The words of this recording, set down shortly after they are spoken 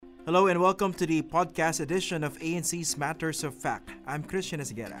Hello and welcome to the podcast edition of ANC's Matters of Fact. I'm Christian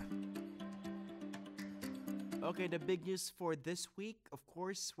Esguerra. Okay, the big news for this week, of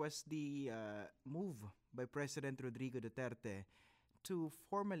course, was the move by President Rodrigo Duterte to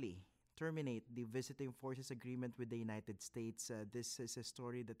formally terminate the Visiting Forces Agreement with the United States. This is a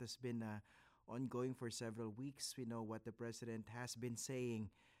story that has been ongoing for several weeks. We know what the president has been saying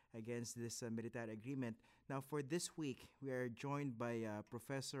against this military agreement. Now, for this week, we are joined by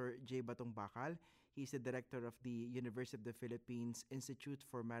Professor Batongbacal. He's the director of the University of the Philippines Institute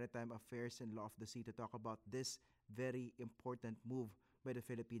for Maritime Affairs and Law of the Sea to talk about this very important move by the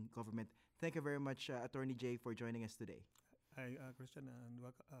Philippine government. Thank you very much, Attorney J, for joining us today. Hi, Christian,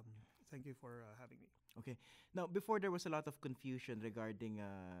 and thank you for having me. Okay. Now, before there was a lot of confusion regarding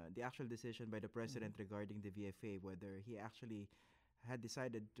the actual decision by the president regarding the VFA, whether he actually had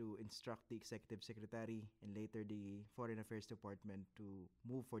decided to instruct the executive secretary and later the Foreign Affairs Department to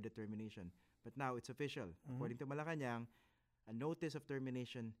move for the termination. But now it's official. According to Malacanang, a notice of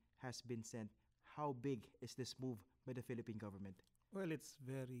termination has been sent. How big is this move by the Philippine government? Well, it's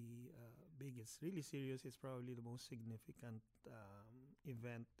very big. It's really serious. It's probably the most significant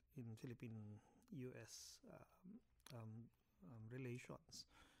event in Philippine-U.S. Relations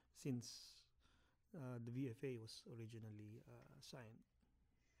since the VFA was originally signed.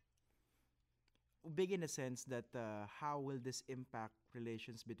 Big in a sense that how will this impact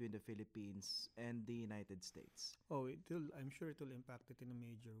relations between the Philippines and the United States? I'm sure it will impact it in a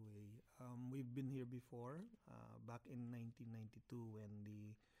major way. We've been here before, back in 1992 when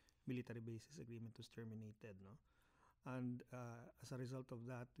the military bases agreement was terminated, no? And as a result of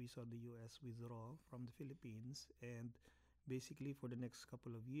that, we saw the U.S. withdraw from the Philippines, and basically for the next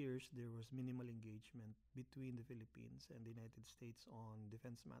couple of years, there was minimal engagement between the Philippines and the United States on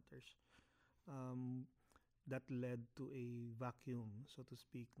defense matters. That led to a vacuum, so to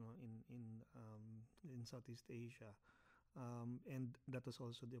speak, no, in Southeast Asia, and that was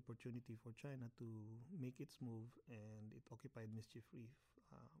also the opportunity for China to make its move, and it occupied Mischief Reef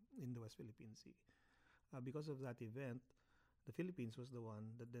in the West Philippine Sea. Because of that event, the Philippines was the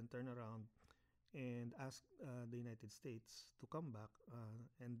one that then turned around and asked the United States to come back,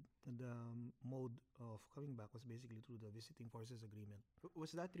 and the mode of coming back was basically through the Visiting Forces Agreement.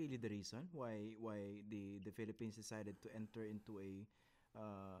 Was that really the reason why the Philippines decided to enter into a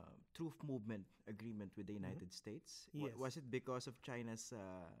troop movement agreement with the United States? Yes. Was it because of China's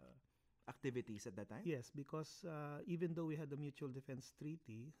activities at that time? Yes, because even though we had the Mutual Defense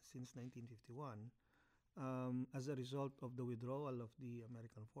Treaty since 1951, as a result of the withdrawal of the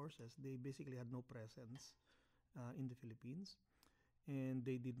American forces, they basically had no presence in the Philippines, and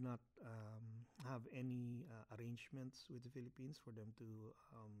they did not have any arrangements with the Philippines for them to,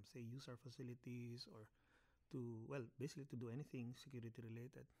 say, use our facilities or basically to do anything security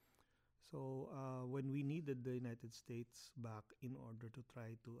related. So when we needed the United States back in order to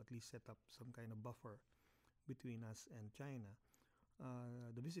try to at least set up some kind of buffer between us and China,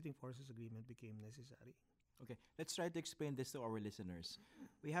 the Visiting Forces Agreement became necessary. Okay, let's try to explain this to our listeners.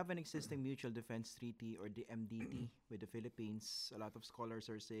 We have an existing Mutual Defense Treaty, or the MDT, with the Philippines. A lot of scholars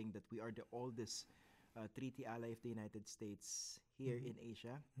are saying that we are the oldest treaty ally of the United States here in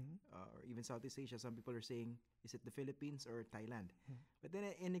Asia, or even Southeast Asia. Some people are saying, is it the Philippines or Thailand? But then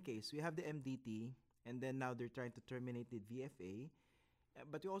in any case, we have the MDT, and then now they're trying to terminate the VFA.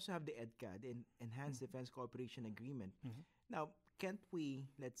 But we also have the EDCA, the Enhanced Defense Cooperation Agreement. Now, can't we,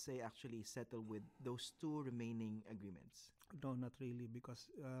 let's say, actually settle with those two remaining agreements? No, not really, because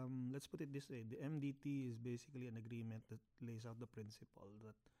let's put it this way. The MDT is basically an agreement that lays out the principle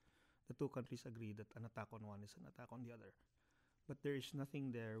that the two countries agree that an attack on one is an attack on the other. But there is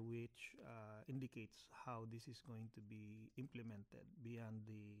nothing there which indicates how this is going to be implemented beyond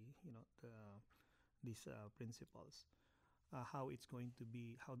these principles. How it's going to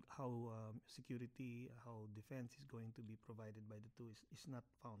be, how security, how defense is going to be provided by the two is not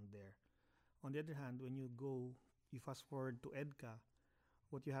found there. On the other hand, when you fast forward to EDCA,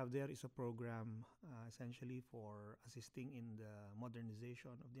 what you have there is a program essentially for assisting in the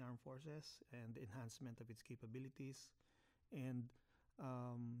modernization of the armed forces and the enhancement of its capabilities and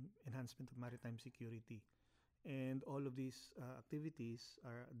enhancement of maritime security. And all of these activities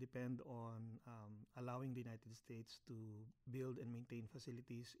depend on allowing the United States to build and maintain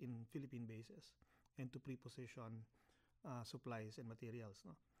facilities in Philippine bases and to pre-position supplies and materials.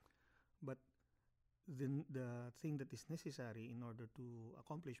 No? But the thing that is necessary in order to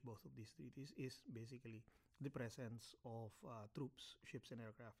accomplish both of these treaties is basically the presence of troops, ships, and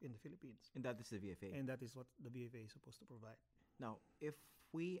aircraft in the Philippines. And that is the VFA. And that is what the VFA is supposed to provide. Now, if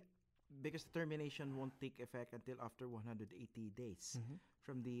we because the termination won't take effect until after 180 days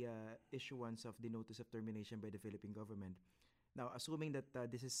from the issuance of the notice of termination by the Philippine government. Now, assuming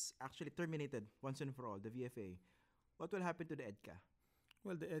that this is actually terminated once and for all, the VFA, what will happen to the EDCA?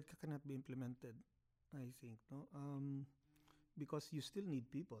 Well, the EDCA cannot be implemented, I think, no, because you still need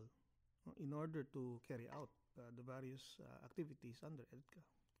people in order to carry out the various activities under EDCA.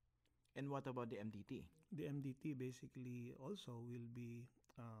 And what about the MDT? The MDT basically also will be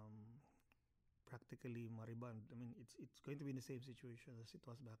practically moribund. I mean, it's going to be in the same situation as it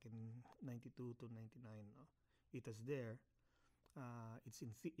was back in 92 to 99. No? It is there.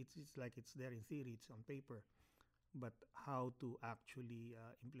 It's like it's there in theory. It's on paper, but how to actually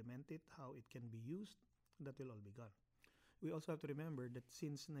implement it, how it can be used, that will all be gone. We also have to remember that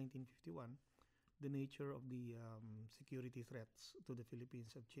since 1951, the nature of the security threats to the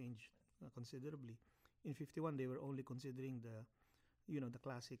Philippines have changed considerably. In 51, they were only considering the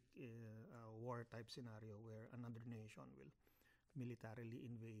classic war type scenario where another nation will militarily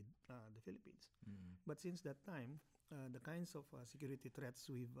invade the Philippines. But since that time, the kinds of security threats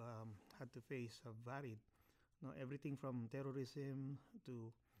we've had to face have varied. No, everything from terrorism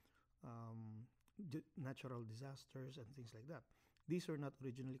to natural disasters and things like that. These were not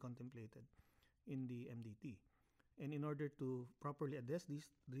originally contemplated in the MDT. And in order to properly address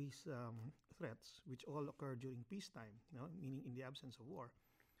these threats, which all occur during peacetime, meaning in the absence of war,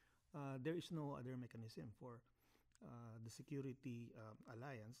 there is no other mechanism for the security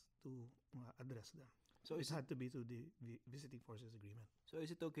alliance to address them. So it had to be through the visiting forces agreement. So is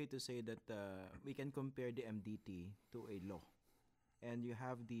it okay to say that we can compare the MDT to a law? And you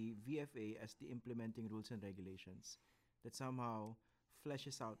have the VFA as the implementing rules and regulations that somehow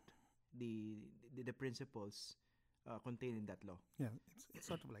fleshes out the principles contained in that law. Yeah, it's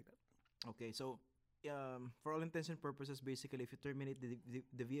sort of like that. Okay, so for all intents and purposes, basically, if you terminate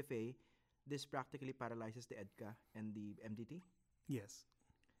the VFA, this practically paralyzes the EDCA and the MDT? Yes.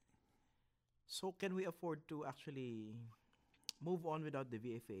 So can we afford to actually move on without the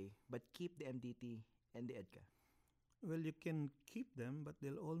VFA but keep the MDT and the EDCA? Well, you can keep them, but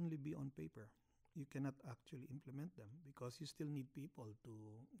they'll only be on paper. You cannot actually implement them because you still need people to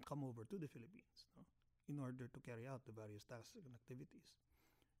come over to the Philippines, no, in order to carry out the various tasks and activities.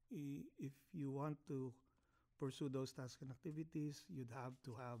 If you want to pursue those tasks and activities, you'd have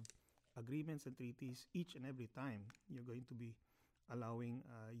to have agreements and treaties each and every time you're going to be allowing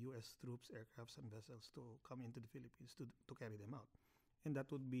U.S. troops, aircrafts, and vessels to come into the Philippines to carry them out. And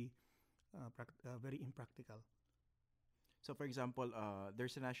that would be very impractical. So, for example,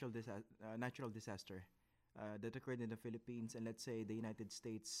 there's a natural disaster that occurred in the Philippines, and let's say the United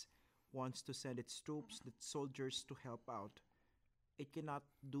States wants to send its troops, its soldiers to help out. It cannot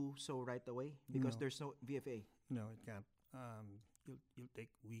do so right away because there's no VFA. No, it can't. You'll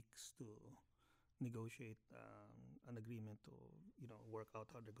take weeks to negotiate an agreement to work out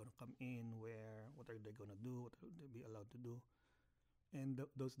how they're going to come in, what are they going to do, what will they be allowed to do, and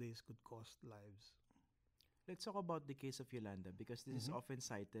those days could cost lives. Let's talk about the case of Yolanda because this is often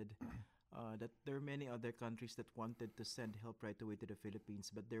cited that there are many other countries that wanted to send help right away to the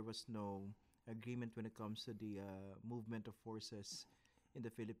Philippines, but there was no agreement when it comes to the movement of forces in the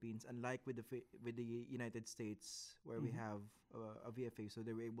Philippines. Unlike with the United States, where we have a VFA, so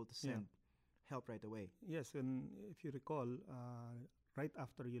they were able to send help right away. Yes, and if you recall, right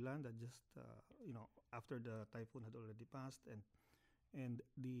after Yolanda, just after the typhoon had already passed and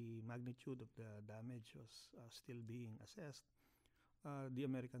the magnitude of the damage was still being assessed, the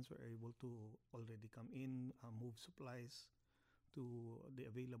Americans were able to already come in, move supplies to the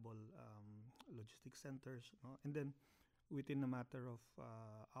available logistics centers, and then within a matter of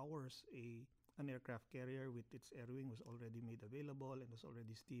hours, an aircraft carrier with its air wing was already made available and was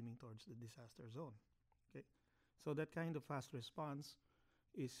already steaming towards the disaster zone. Okay, so that kind of fast response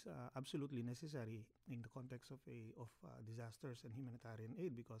is absolutely necessary in the context of disasters and humanitarian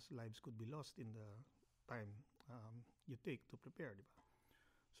aid because lives could be lost in the time you take to prepare. Diba?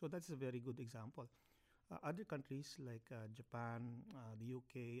 So that's a very good example. Other countries like Japan, the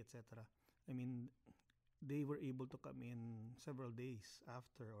UK, etc., I mean, they were able to come in several days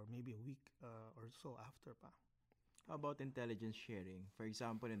after or maybe a week or so after pa. How about intelligence sharing? For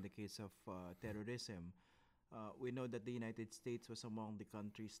example, in the case of terrorism, we know that the United States was among the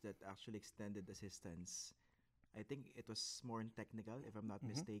countries that actually extended assistance. I think it was more technical, if I'm not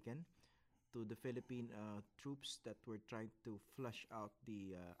mistaken, to the Philippine troops that were trying to flush out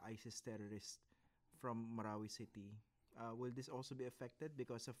the ISIS terrorists from Marawi City. Will this also be affected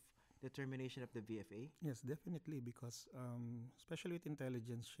because of the termination of the VFA? Yes, definitely, because especially with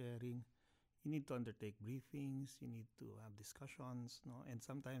intelligence sharing, you need to undertake briefings, you need to have discussions, no, and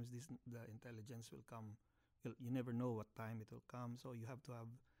sometimes the intelligence will come. You never know what time it will come, so you have to have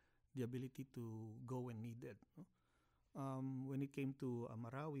the ability to go when needed. No? When it came to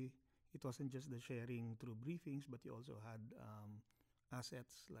Marawi, it wasn't just the sharing through briefings, but you also had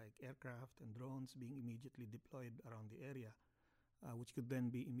assets like aircraft and drones being immediately deployed around the area, which could then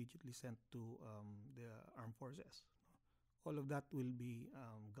be immediately sent to the armed forces. All of that will be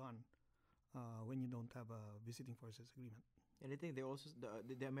gone when you don't have a visiting forces agreement. And I think they also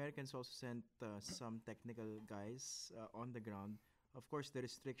the Americans also sent some technical guys on the ground. Of course, the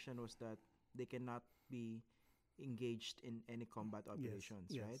restriction was that they cannot be engaged in any combat operations,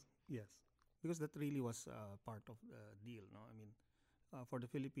 yes, right? yes, because that really was part of the deal. No, I mean, for the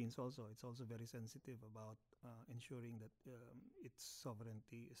Philippines also, it's also very sensitive about ensuring that its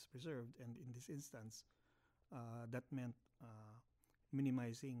sovereignty is preserved, and in this instance, that meant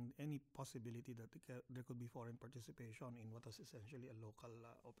minimizing any possibility that there could be foreign participation in what was essentially a local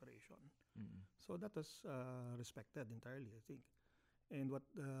operation. Mm-mm. So that was respected entirely, I think. And what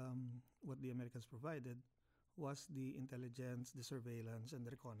the Americans provided was the intelligence, the surveillance, and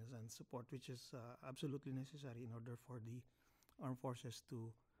the reconnaissance support, which is absolutely necessary in order for the armed forces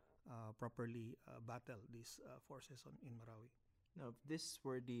to properly battle these forces in Marawi. Now, if this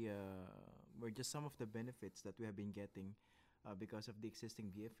were just some of the benefits that we have been getting because of the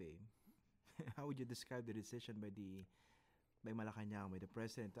existing VFA, how would you describe the decision by Malacanang, by the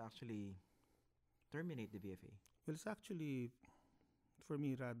president, to actually terminate the VFA? Well, it's actually, for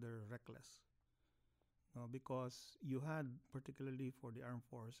me, rather reckless. Because you had, particularly for the armed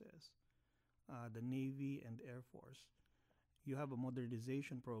forces, the Navy and Air Force, you have a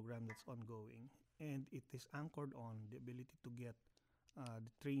modernization program that's ongoing, and it is anchored on the ability to get the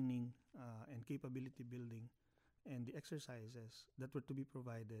training and capability building and the exercises that were to be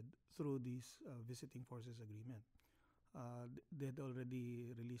provided through this visiting forces agreement. They had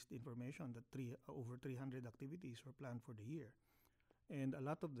already released information that over 300 activities were planned for the year. And a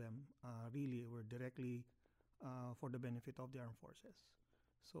lot of them really were directly for the benefit of the armed forces.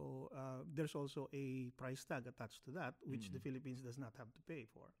 So there's also a price tag attached to that, which the Philippines does not have to pay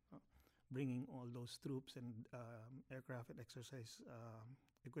for. Bringing all those troops and aircraft and exercise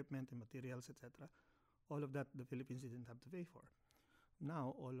equipment and materials, etc. All of that the Philippines didn't have to pay for.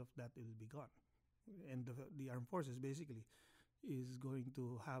 Now all of that will be gone. And the armed forces basically is going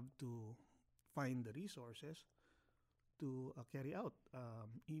to have to find the resources to carry out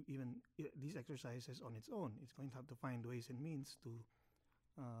even these exercises on its own. It's going to have to find ways and means to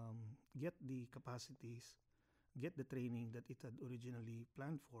get the capacities, get the training that it had originally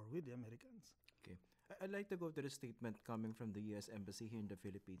planned for with the Americans. Okay. I'd like to go to the statement coming from the U.S. Embassy here in the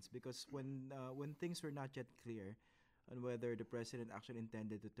Philippines, because when things were not yet clear on whether the president actually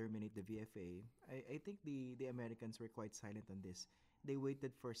intended to terminate the VFA, I think the Americans were quite silent on this. They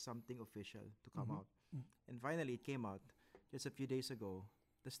waited for something official to come out. And finally, it came out just a few days ago.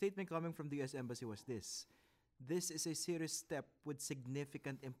 The statement coming from the U.S. Embassy was this: "This is a serious step with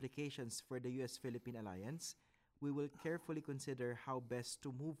significant implications for the U.S.-Philippine alliance. We will carefully consider how best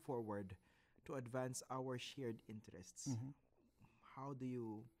to move forward to advance our shared interests." How do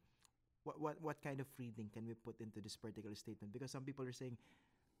you, what kind of reading can we put into this particular statement? Because some people are saying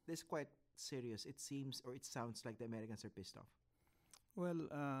this is quite serious. It seems, or it sounds like the Americans are pissed off. Well,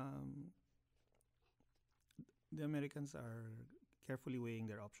 the Americans are carefully weighing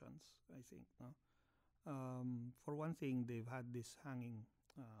their options, I think. No? For one thing, they've had this hanging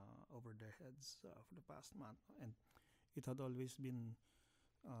over their heads for the past month, and it had always been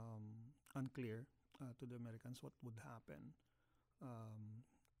unclear to the Americans what would happen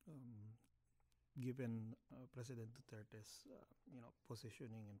given President Duterte's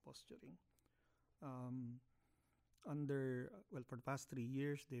positioning and posturing. For the past 3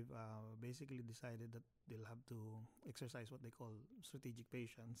 years, they've basically decided that they'll have to exercise what they call strategic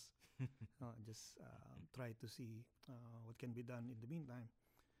patience, just try to see what can be done in the meantime.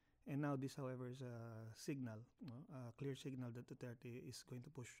 And now this, however, is a signal, a clear signal that Duterte is going to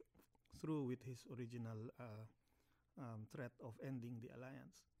push through with his original threat of ending the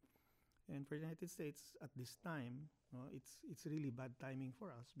alliance. And for the United States at this time, it's really bad timing for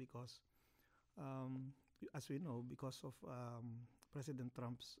us because as we know, because of President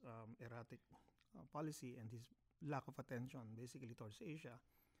Trump's erratic policy and his lack of attention basically towards Asia,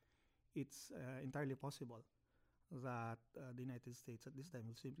 it's entirely possible that the United States at this time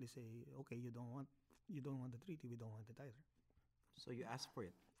will simply say, okay, you don't want the treaty, we don't want it either. So you ask for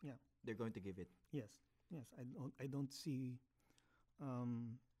it. Yeah. They're going to give it. Yes. I don't see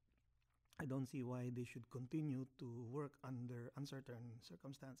why they should continue to work under uncertain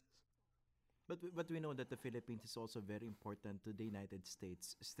circumstances. But we know that the Philippines is also very important to the United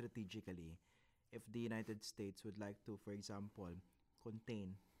States strategically. If the United States would like to, for example,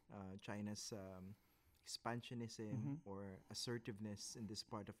 contain China's expansionism Mm-hmm. or assertiveness in this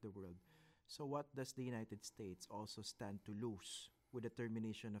part of the world, so what does the United States also stand to lose with the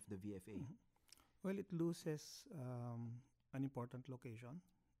termination of the VFA? Mm-hmm. Well, it loses an important location,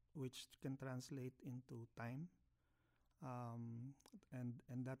 which can translate into time,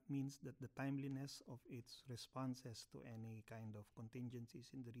 and that means that the timeliness of its responses to any kind of contingencies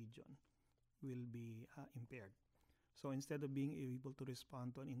in the region will be impaired. So instead of being able to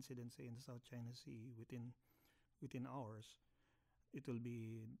respond to an incident, say in the South China Sea within hours, it will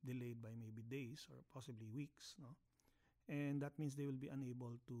be delayed by maybe days or possibly weeks, no? And that means they will be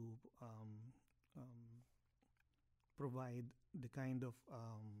unable to um, provide the kind of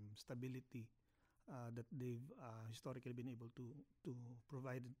stability that they've historically been able to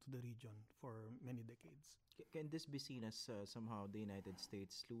provide to the region for many decades. Can this be seen as somehow the United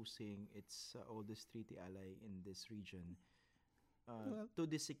States losing its oldest treaty ally in this region Well, to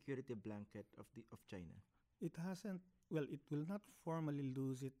the security blanket of China? it hasn't. Well, it will not formally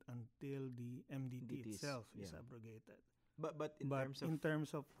lose it until the MDT DTs, itself is yeah. abrogated. But in But terms of in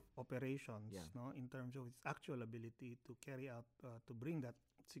terms of operations, yeah, no, in terms of its actual ability to carry out, to bring that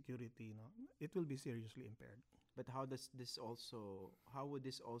security, no, it will be seriously impaired. but how would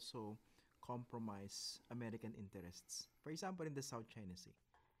this also compromise American interests? For example, in the South China Sea.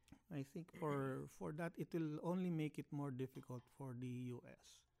 I think for that, it will only make it more difficult for the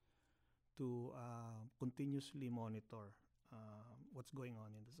U.S. to continuously monitor what's going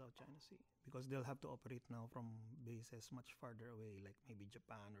on in the South China Sea, because they'll have to operate now from bases much farther away, like maybe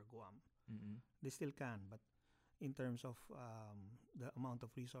Japan or Guam. Mm-mm. They still can, but in terms of the amount of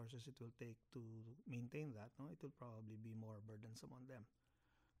resources it will take to maintain that, no, it will probably be more burdensome on them.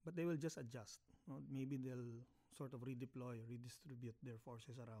 But they will just adjust. No? Maybe they'll sort of redeploy, redistribute their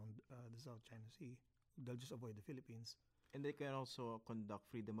forces around the South China Sea. They'll just avoid the Philippines. And they can also conduct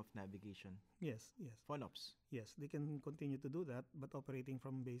freedom of navigation, Yes, yes, FONOPS, yes. They can continue to do that, but operating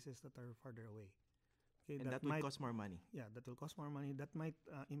from bases that are farther away. Okay, and that would might, cost more money. yeah, that will cost more money. That might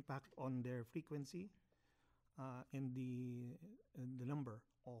impact on their frequency and the number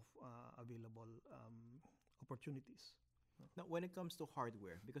of available opportunities. Now, when it comes to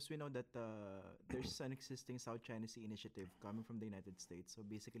hardware, because we know that there's an existing South China Sea initiative coming from the United States, so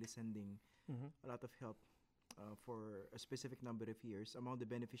basically sending Mm-hmm. a lot of help for a specific number of years. Among the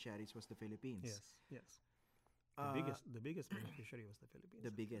beneficiaries was the Philippines. Yes, yes. Uh, The biggest beneficiary was the Philippines.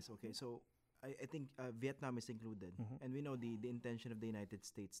 the biggest. Okay, so I think Vietnam is included, Mhm. and we know the intention of the United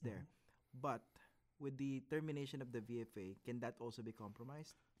States there. Mhm. But with the termination of the VFA, can that also be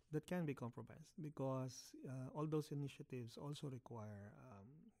compromised? That can be compromised because all those initiatives also require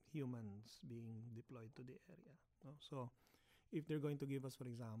humans being deployed to the area. No? So, if they're going to give us, for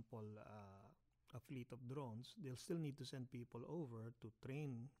example, a fleet of drones, they'll still need to send people over to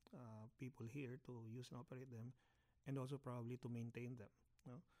train people here to use and operate them, and also probably to maintain them.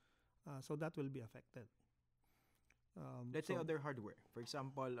 No? So that will be affected. Let's say So, other hardware. For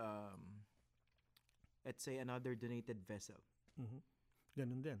example, let's say another donated vessel. mhm.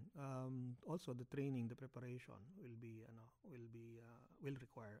 Ganun din. Also, the training, the preparation will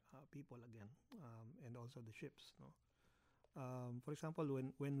require people again, and also the ships. No, for example,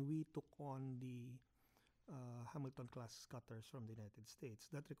 when we took on the Hamilton class cutters from the United States,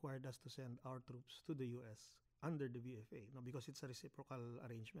 that required us to send our troops to the U.S. under the VFA, no, because it's a reciprocal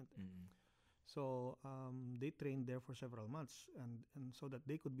arrangement. Mm. So they trained there for several months, and so that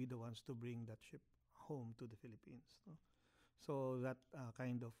they could be the ones to bring that ship home to the Philippines. No? So that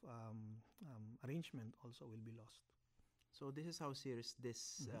kind of arrangement also will be lost. So this is how serious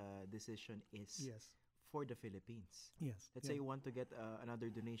this Mhm. decision is Yes. for the Philippines. Yes. Let's say you want to get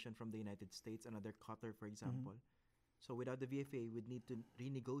another donation from the United States, another cutter, for example. So without the VFA, we'd need to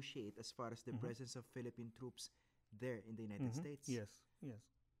renegotiate as far as the Mhm. presence of Philippine troops there in the United States. Yes. Yes.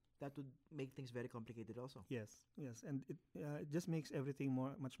 That would make things very complicated also. Yes. Yes. And it just makes everything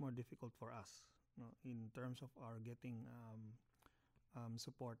much more difficult for us, no, in terms of our getting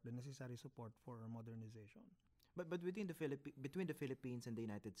support, the necessary support for modernization. But between the Philippines and the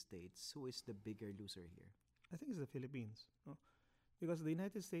United States, who is the bigger loser here? I think it's the Philippines, no? Because the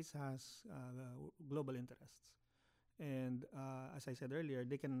United States has global interests, and as I said earlier,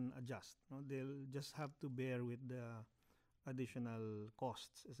 they can adjust. No? They'll just have to bear with the additional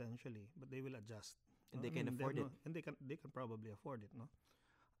costs essentially, but they will adjust. And No? they I can mean, they have afford it. and they can probably afford it. No,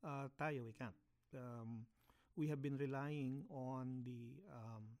 tayo we can't. We have been relying on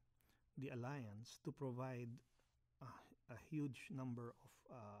the alliance to provide a huge number of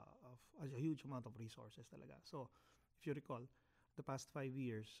a huge amount of resources talaga. So, if you recall, the past 5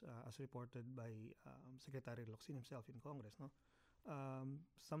 years, as reported by Secretary Locsin himself in Congress, no,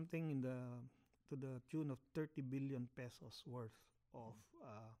 something in the to the tune of 30 billion pesos worth of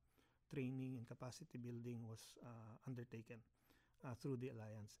training and capacity building was undertaken through the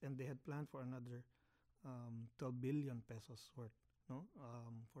alliance, and they had planned for another 12 billion pesos worth, no,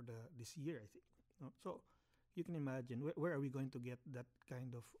 for this year, I think. No? So you can imagine where are we going to get that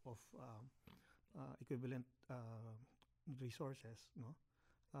kind of equivalent resources, no,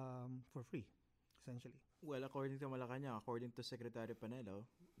 for free, essentially. Well, according to Malacanang, according to Secretary Panelo,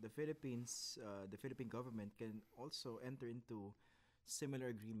 the Philippine government can also enter into similar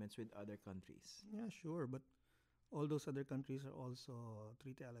agreements with other countries. Yeah, sure, but all those other countries are also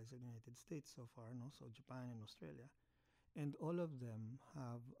treaty allies of the United States so far, no? So Japan and Australia, and all of them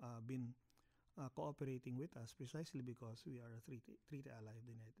have been cooperating with us precisely because we are a treaty ally of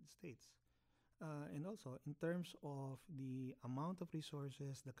the United States. And also, in terms of the amount of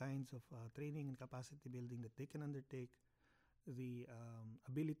resources, the kinds of training and capacity building that they can undertake, the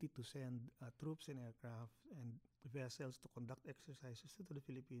ability to send troops and aircraft and vessels to conduct exercises to the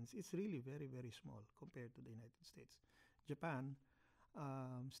Philippines, it's really very, very small compared to the United States. Japan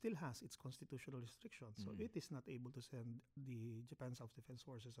still has its constitutional restrictions, so it is not able to send the Japan Self-Defense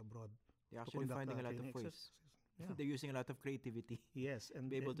Forces abroad. They're to actually conduct finding a lot of training ways. exercises. Yeah. They're using a lot of creativity Yes, and to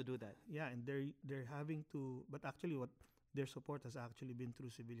be able to do that. yeah, and they're having to, but actually, what their support has actually been through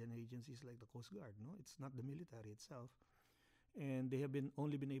civilian agencies like the Coast Guard. No, it's not the military itself, and they have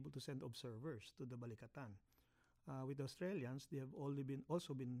only been able to send observers to the Balikatan. With the Australians, they have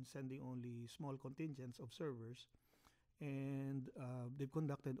also been sending only small contingents of observers, and they've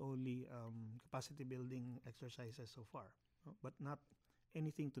conducted only capacity building exercises so far, no? But not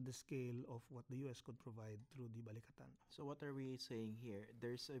anything to the scale of what the U.S. could provide through the Balikatan. So what are we saying here?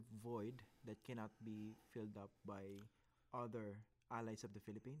 There's a void that cannot be filled up by other allies of the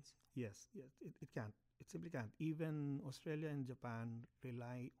Philippines? Yes, it can't. It simply can't. Even Australia and Japan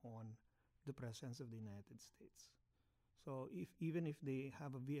rely on the presence of the United States. So even if they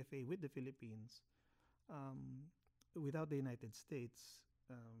have a VFA with the Philippines, without the United States,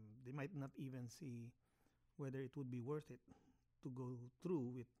 they might not even see whether it would be worth it to go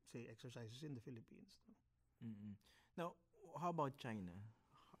through with, say, exercises in the Philippines. Mm-mm. Now, how about China?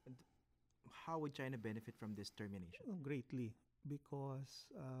 How would China benefit from this termination? Greatly, because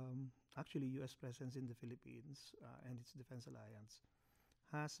actually U.S. presence in the Philippines and its defense alliance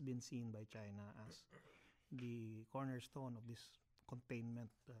has been seen by China as the cornerstone of this containment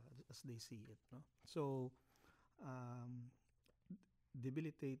as they see it. No? So,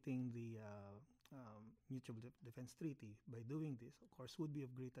 debilitating the Mutual Defense Treaty by doing this, of course, would be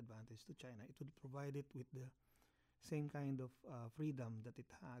of great advantage to China. It would provide it with the same kind of freedom that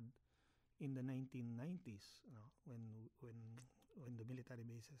it had in the 1990s, when the military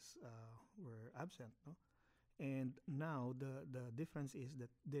bases were absent. No? And now the difference is that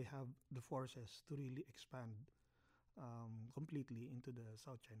they have the forces to really expand completely into the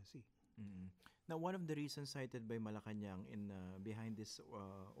South China Sea. Mm-mm. Now, one of the reasons cited by Malacanang in behind this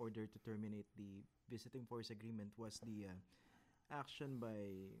order to terminate the visiting force agreement was the action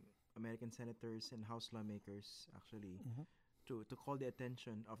by American senators and House lawmakers, actually, to call the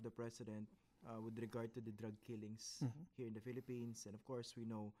attention of the president with regard to the drug killings here in the Philippines. And of course, we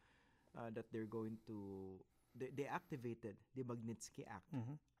know that they're going to they activated the Magnitsky Act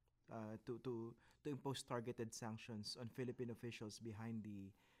to impose targeted sanctions on Philippine officials behind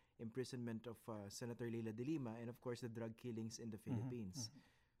the imprisonment of Senator Leila de Lima and of course the drug killings in the Philippines.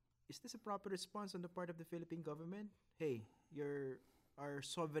 Is this a proper response on the part of the Philippine government? Hey, our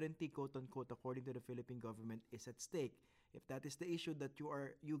sovereignty, quote unquote, according to the Philippine government, is at stake. If that is the issue that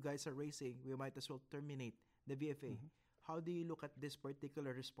you guys are raising, we might as well terminate the VFA. How do you look at this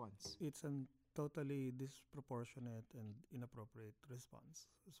particular response? It's a totally disproportionate and inappropriate response,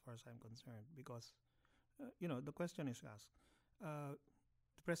 as far as I'm concerned, because the question is asked.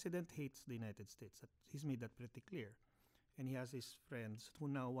 The president hates the United States. He's made that pretty clear. And he has his friends who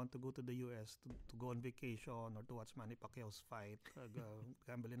now want to go to the U.S. to go on vacation or to watch Manny Pacquiao's fight,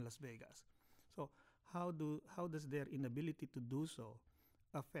 gamble in Las Vegas. So how does their inability to do so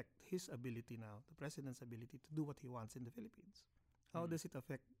affect his ability now, the president's ability to do what he wants in the Philippines? How does it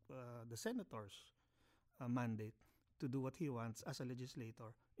affect the senator's mandate to do what he wants as a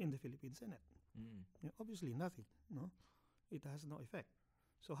legislator in the Philippine Senate? Obviously nothing. No, it has no effect.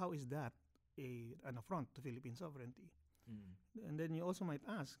 So how is that an affront to Philippine sovereignty? And then you also might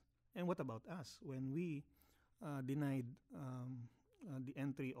ask, and what about us when we denied the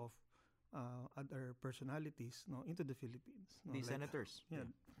entry of other personalities, no, into the Philippines. No, The like, senators. yeah,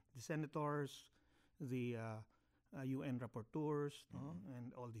 the senators, the UN rapporteurs, no,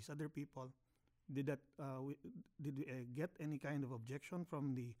 and all these other people. Did that? Did we get any kind of objection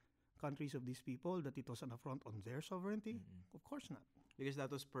from the countries of these people that it was an affront on their sovereignty? Of course not. Because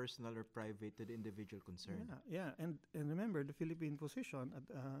that was personal or private to the individual concerned. Yeah, and remember the Philippine position at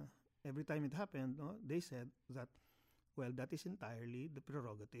every time it happened, no, they said that, well, that is entirely the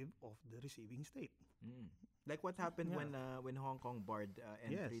prerogative of the receiving state. Like what happened when Hong Kong barred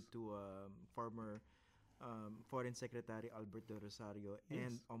entry to former Foreign Secretary Alberto Rosario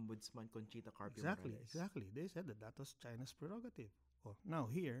and Ombudsman Conchita Carpio Morales. Exactly. They said that that was China's prerogative. Oh, now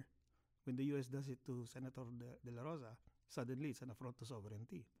here, when the U.S. does it to Senator De La Rosa, suddenly it's an affront to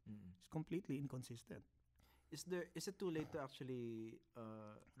sovereignty. It's completely inconsistent. Is it too late to actually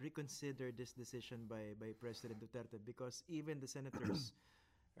reconsider this decision by President Duterte? Because even the senators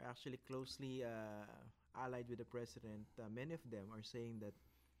are actually closely allied with the president. Many of them are saying that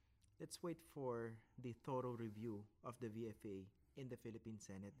let's wait for the thorough review of the VFA in the Philippine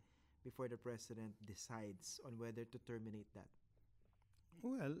Senate before the president decides on whether to terminate that.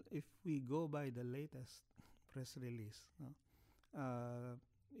 Well, if we go by the latest press release, no,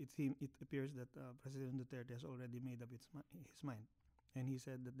 it appears that President Duterte has already made up his mind, and he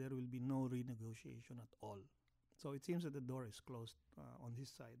said that there will be no renegotiation at all. So it seems that the door is closed on his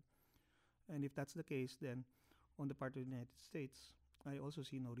side, and if that's the case, then on the part of the United States, I also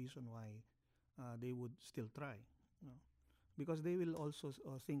see no reason why they would still try, no? Because they will also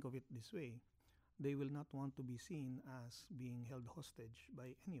think of it this way. They will not want to be seen as being held hostage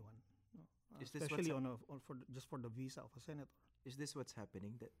by anyone, no? Especially just for the visa of a senator. Is this what's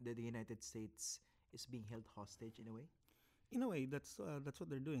happening? That the United States is being held hostage in a way? In a way, that's what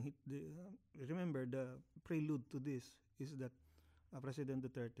they're doing. Remember, the prelude to this is that President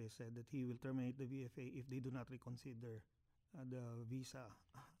Duterte said that he will terminate the VFA if they do not reconsider the visa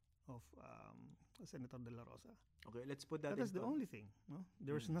of Senator De La Rosa. Okay, let's put that. That's the only thing. No?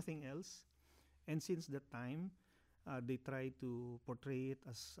 There's nothing else. And since that time, they try to portray it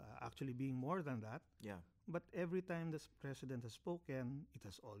as actually being more than that. Yeah. But every time the president has spoken, it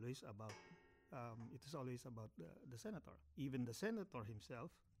is always about the senator. Even the senator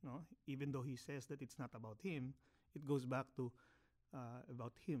himself, no, even though he says that it's not about him, it goes back to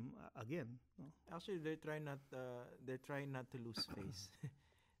about him again. No? Actually, they're trying not to lose face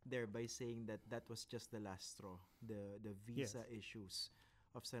there by saying that that was just the last straw, the visa issues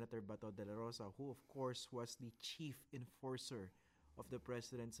of Senator Bato de la Rosa, who of course was the chief enforcer of the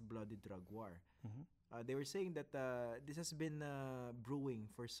president's bloody drug war. They were saying that this has been brewing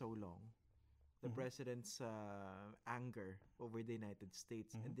for so long, the president's anger over the United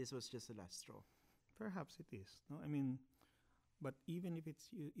States, and this was just the last straw. Perhaps it is. No, I mean, but even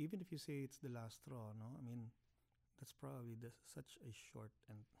if you say it's the last straw, no, I mean, that's probably such a short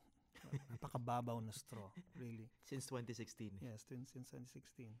and napakababaw na straw, really. Since 2016. Yes, since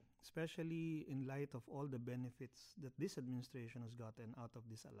 2016. Especially in light of all the benefits that this administration has gotten out of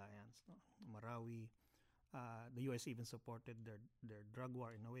this alliance. No? Marawi, the U.S. even supported their drug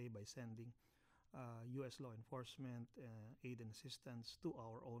war in a way by sending U.S. law enforcement aid and assistance to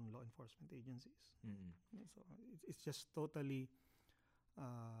our own law enforcement agencies. Yeah, so it's just totally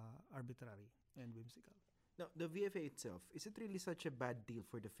arbitrary and whimsical. Now, the VFA itself, is it really such a bad deal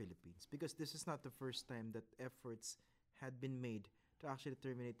for the Philippines? Because this is not the first time that efforts had been made to actually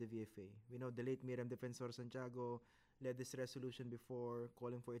terminate the VFA. We know the late Miriam Defensor Santiago led this resolution before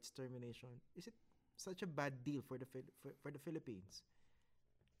calling for its termination. Is it such a bad deal for the Philippines?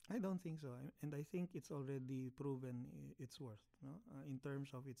 I don't think so, and I think it's already proven its worth, no? In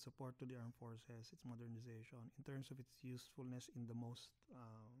terms of its support to the armed forces, its modernization, in terms of its usefulness in the most,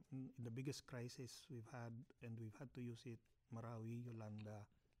 in the biggest crisis we've had, and we've had to use it, Marawi, Yolanda,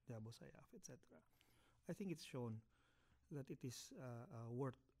 Diabo Sayaf, etc. I think it's shown that it is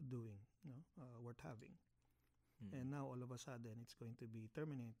worth doing, no? Worth having. And now all of a sudden it's going to be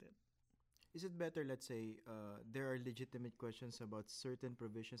terminated. Is it better, let's say, there are legitimate questions about certain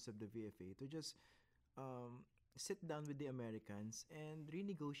provisions of the VFA to just sit down with the Americans and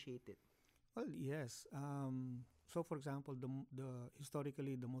renegotiate it? Well, yes. So, for example, the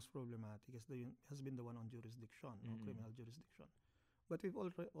historically the most problematic has been the one on jurisdiction, no, criminal jurisdiction. But we've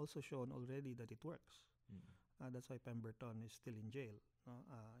also shown already that it works. That's why Pemberton is still in jail.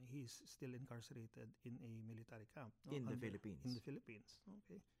 He's still incarcerated in a military camp. No, in the Philippines. In the Philippines.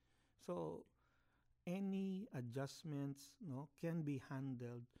 Okay. So, any adjustments, no, can be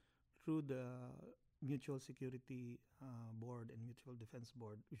handled through the Mutual Security Board and Mutual Defense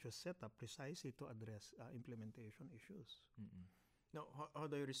Board, which was set up precisely to address implementation issues. Now, how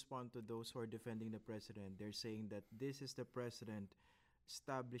do you respond to those who are defending the president? They're saying that this is the president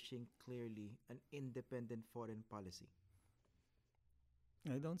establishing clearly an independent foreign policy.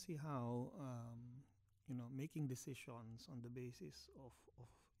 I don't see how making decisions on the basis of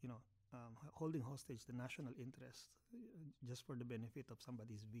holding hostage the national interest just for the benefit of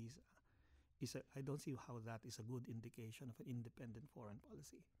somebody's visa I don't see how that is a good indication of an independent foreign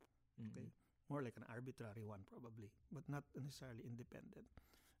policy. Okay, more like an arbitrary one probably, but not necessarily independent.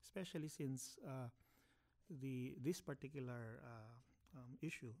 Especially since this particular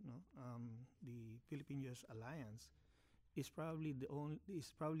issue, no, the Philippine-U.S. alliance is probably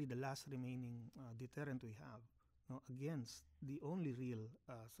the last remaining deterrent we have, no, against the only real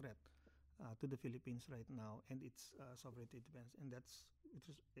threat to the Philippines right now and its sovereignty defense, and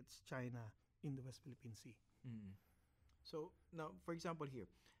it's China in the West Philippine Sea. Mm. So now, for example, here,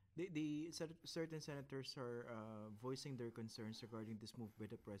 certain senators are voicing their concerns regarding this move by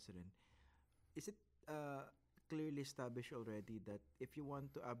the president. Is it clearly established already that if you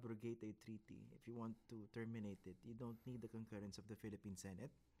want to abrogate a treaty, if you want to terminate it, you don't need the concurrence of the Philippine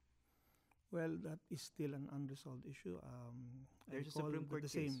Senate? Well, that is still an unresolved issue. There's a Supreme Court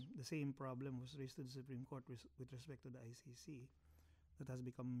case. The same problem was raised to the Supreme Court with respect to the ICC. That has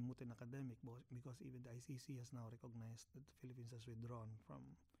become moot and academic because even the ICC has now recognized that the Philippines has withdrawn from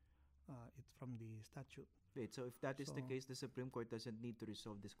the statute. Wait, so if that is the case, the Supreme Court doesn't need to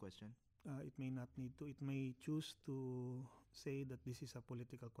resolve this question? It may not need to. It may choose to say that this is a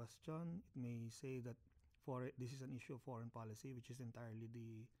political question. It may say that this is an issue of foreign policy, which is entirely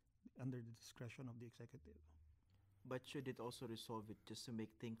under the discretion of the executive. But should it also resolve it just to make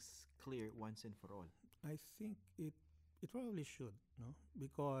things clear once and for all? I think it probably should, no,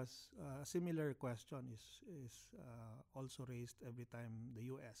 because a similar question is also raised every time the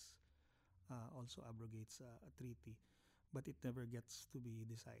U.S. Also abrogates a treaty, but it never gets to be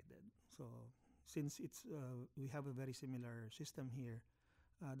decided. So since we have a very similar system here,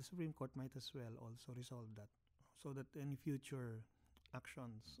 the Supreme Court might as well also resolve that, so that any future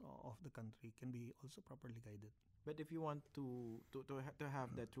actions of the country can be also properly guided. But if you want to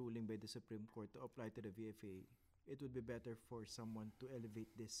have that ruling by the Supreme Court to apply to the VFA, it would be better for someone to elevate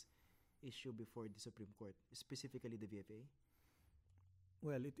this issue before the Supreme Court, specifically the VFA?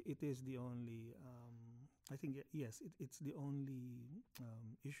 Well, it is the only, I think, yes, it's the only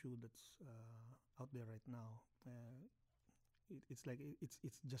issue that's out there right now. It's like it's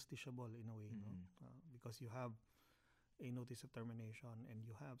justiciable in a way, no? Because you have a notice of termination and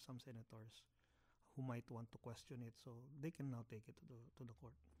you have some senators who might want to question it, so they can now take it to the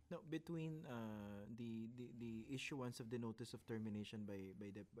court. No, between the issuance of the notice of termination by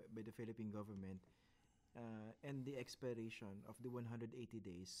the Philippine government and the expiration of the 180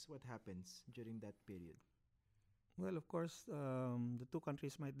 days, what happens during that period? Well, of course, the two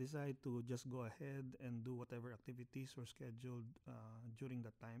countries might decide to just go ahead and do whatever activities were scheduled during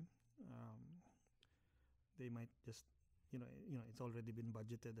that time. They might just, it's already been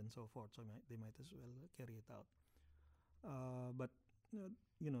budgeted and so forth, so they might as well carry it out. But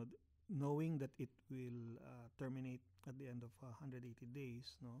knowing that it will terminate at the end of 180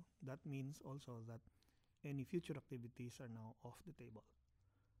 days, no, that means also that any future activities are now off the table.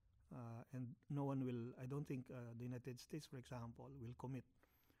 And no one will, I don't think the United States, for example, will commit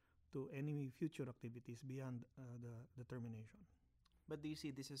to any future activities beyond the termination. But do you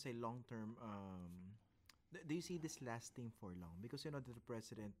see this as a long-term, do you see this lasting for long? Because that the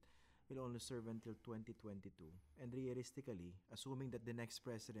president will only serve until 2022. And realistically, assuming that the next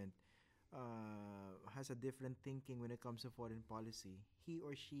president has a different thinking when it comes to foreign policy, he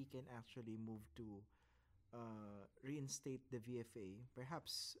or she can actually move to reinstate the VFA,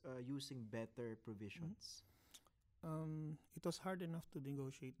 perhaps using better provisions. It was hard enough to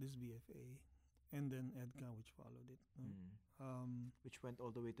negotiate this VFA, and then EDCA, which followed it, which went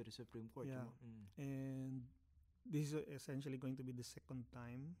all the way to the Supreme Court. Yeah, and this is essentially going to be the second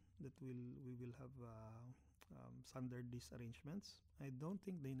time that we will have sundered these arrangements. I don't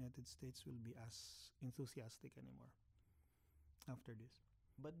think the United States will be as enthusiastic anymore after this.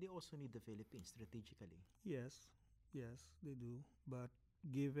 But they also need the Philippines strategically. Yes, they do. But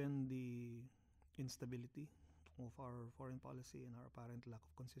given the instability of our foreign policy and our apparent lack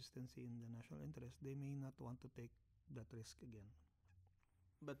of consistency in the national interest, they may not want to take that risk again.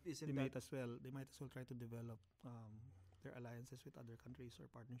 But they might as well try to develop their alliances with other countries or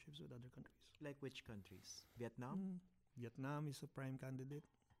partnerships with other countries. Like which countries? Vietnam? Vietnam is a prime candidate.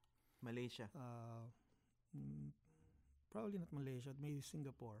 Malaysia? Probably not Malaysia, maybe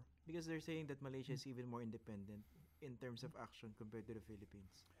Singapore. Because they're saying that Malaysia is even more independent in terms of action compared to the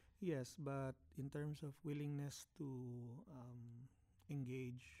Philippines. Yes, but in terms of willingness to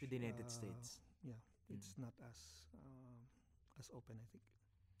engage with the United States. Yeah, it's not as open. I think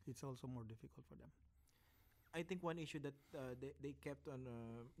it's also more difficult for them. I think one issue that they kept on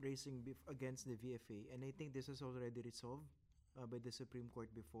raising against the VFA, and I think this was already resolved by the Supreme Court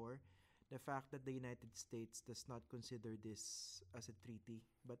before, the fact that the United States does not consider this as a treaty,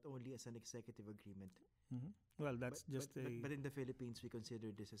 but only as an executive agreement. Well, that's but in the Philippines, we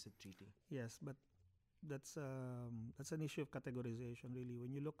consider this as a treaty. Yes, but that's an issue of categorization, really.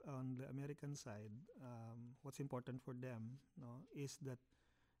 When you look on the American side, what's important for them, no, is that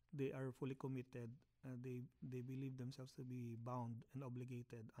they are fully committed. They believe themselves to be bound and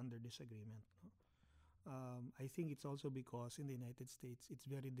obligated under this agreement. No? I think it's also because in the United States, it's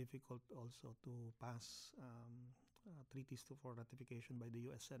very difficult also to pass treaties for ratification by the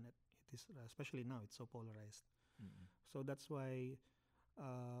U.S. Senate. It is especially now; it's so polarized. So that's why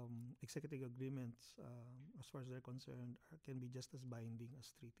executive agreements, as far as they're concerned, can be just as binding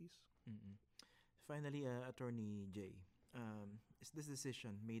as treaties. Finally, Attorney Jay, is this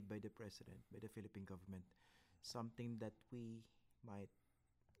decision made by the President, by the Philippine government, something that we might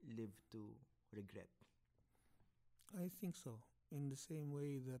live to regret? I think so. In the same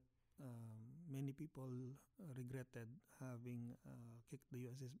way that many people regretted having kicked the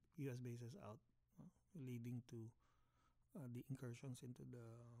US bases out, leading to the incursions into the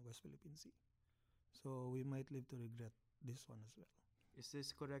West Philippine Sea. So we might live to regret this one as well. Is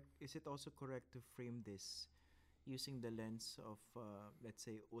this correct? Is it also correct to frame this using the lens of, let's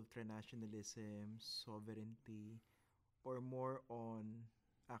say, ultranationalism, sovereignty, or more on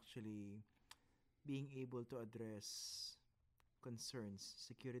actually being able to address concerns,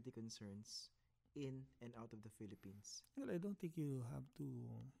 security concerns in and out of the Philippines? Well, I don't think you have to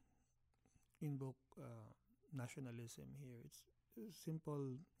invoke nationalism here. It's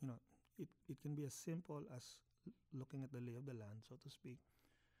simple, it can be as simple as looking at the lay of the land, so to speak,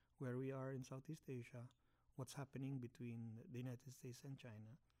 where we are in Southeast Asia, what's happening between the United States and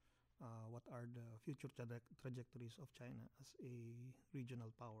China, what are the future trajectories of China as a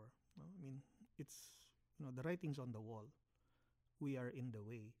regional power. I mean, it's, the writing's on the wall. We are in the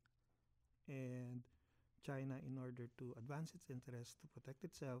way. And China, in order to advance its interests, to protect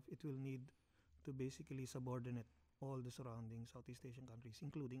itself, it will need to basically subordinate all the surrounding Southeast Asian countries,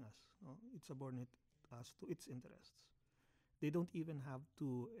 including us. It subordinates us to its interests. They don't even have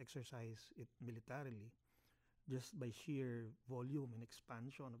to exercise it militarily. Just by sheer volume and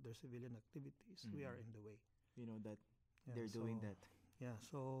expansion of their civilian activities, we are in the way. You know that they're doing that. Yeah,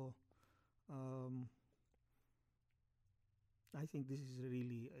 so I think this is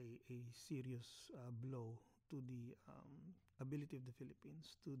really a serious blow to the ability of the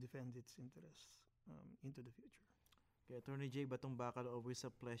Philippines to defend its interests into the future. Okay, Attorney J. Batongbacal, always a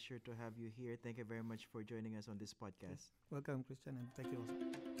pleasure to have you here. Thank you very much for joining us on this podcast. Welcome, Christian, and thank you also.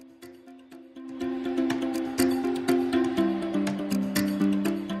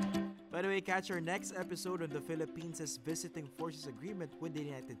 By the way, catch our next episode on the Philippines' Visiting Forces Agreement with the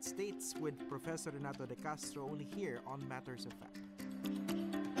United States with Professor Renato de Castro only here on Matters of Fact.